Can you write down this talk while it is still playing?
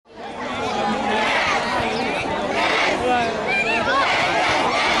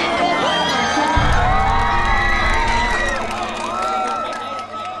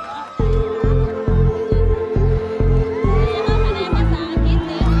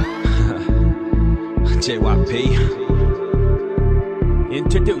JYP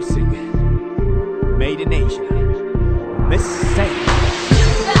Introducing Made in Asia Miss Say You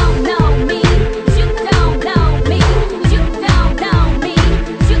don't know me You don't know me You don't know me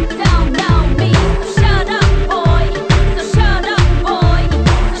You don't know me Shut up boy So shut up boy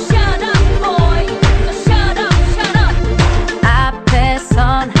So shut up boy So shut up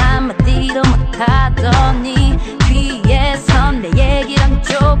앞에선 한마디도 못하더니 뒤에선 내 얘기랑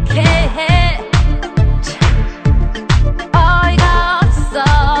좋게 해 어이가 없어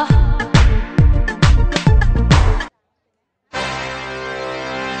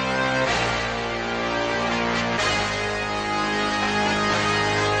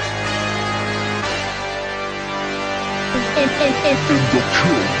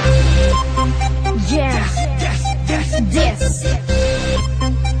Yeah This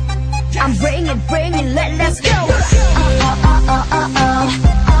I'm bringing let's go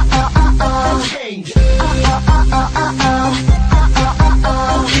Change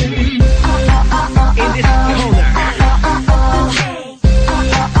In this corner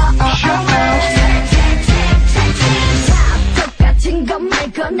Show me 똑같은 것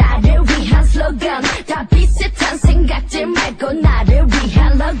말고 나를 위한 슬로건 다 비슷한 생각들 말고 나를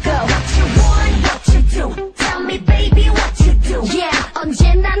위한 로고 What you want, what you do Tell me baby what you do Yeah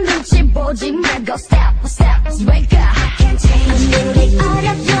언제나 눈치 보지 말고 step by step wake up I can't change 우리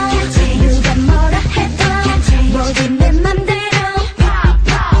어렵죠 누가 뭐라 해도 모두 내 맘대로 Pop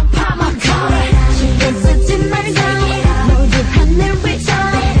pop pop my collar 신경 쓰지 말고 모두 하늘 위쳐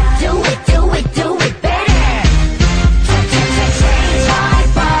Do it do it do it better Change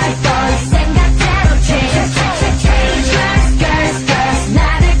boy boy 생각대로 change Girls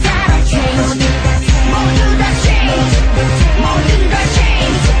나를 따라 change 모두 다 change 모든 걸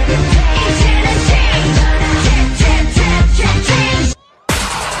change 이제는 change change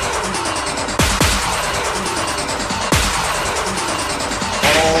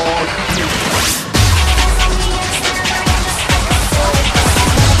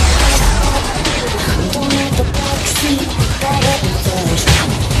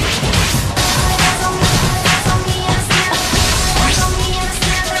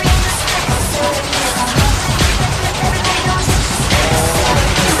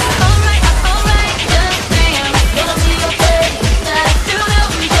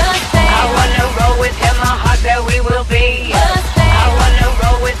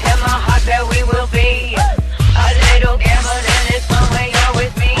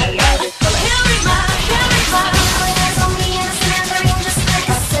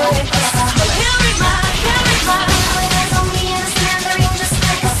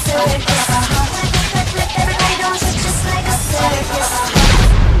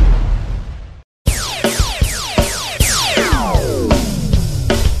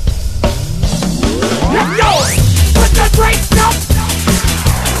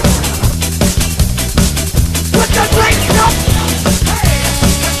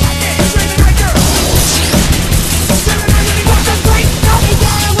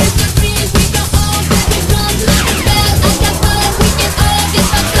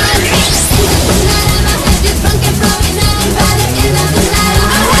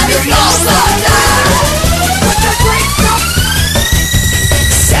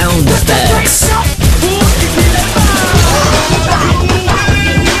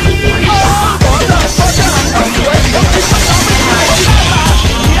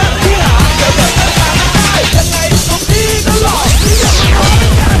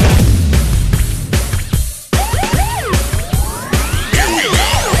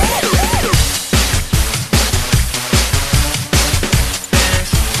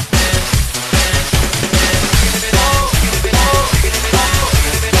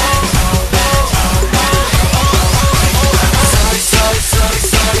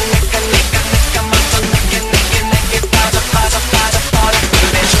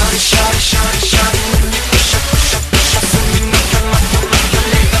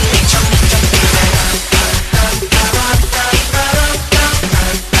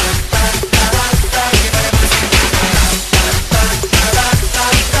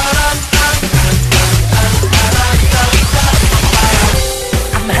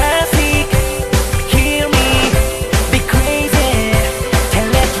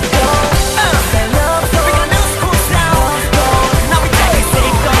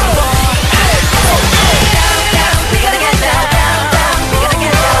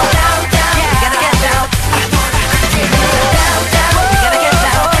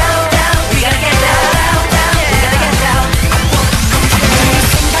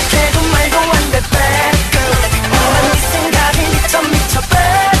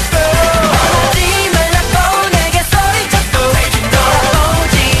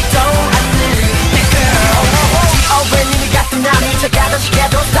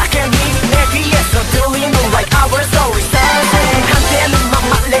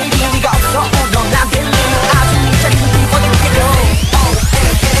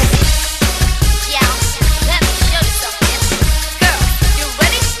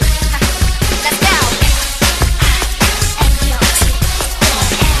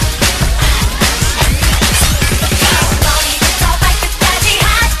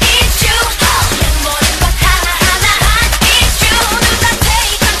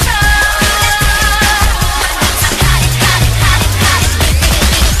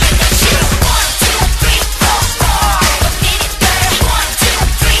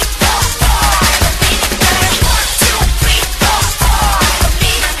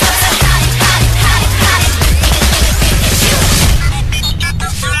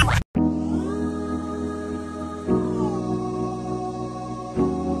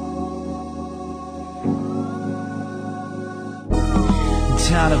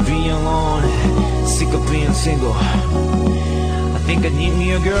alone, sick of being single. I think I need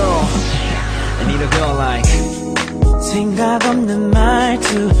me a girl. I need a girl like. 생각 없는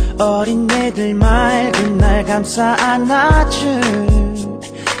말투 어린애들 말고 날 감싸 안아줄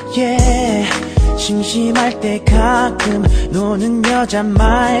yeah. 심심할 때 가끔 노는 여자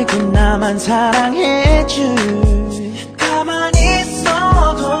말고 나만 사랑해줄 가만히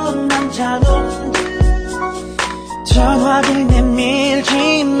있어도 남자놈들 전화를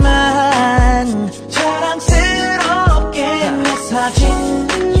내밀지만 자랑스럽게 내 사진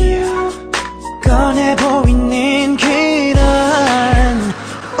꺼내 보이는 그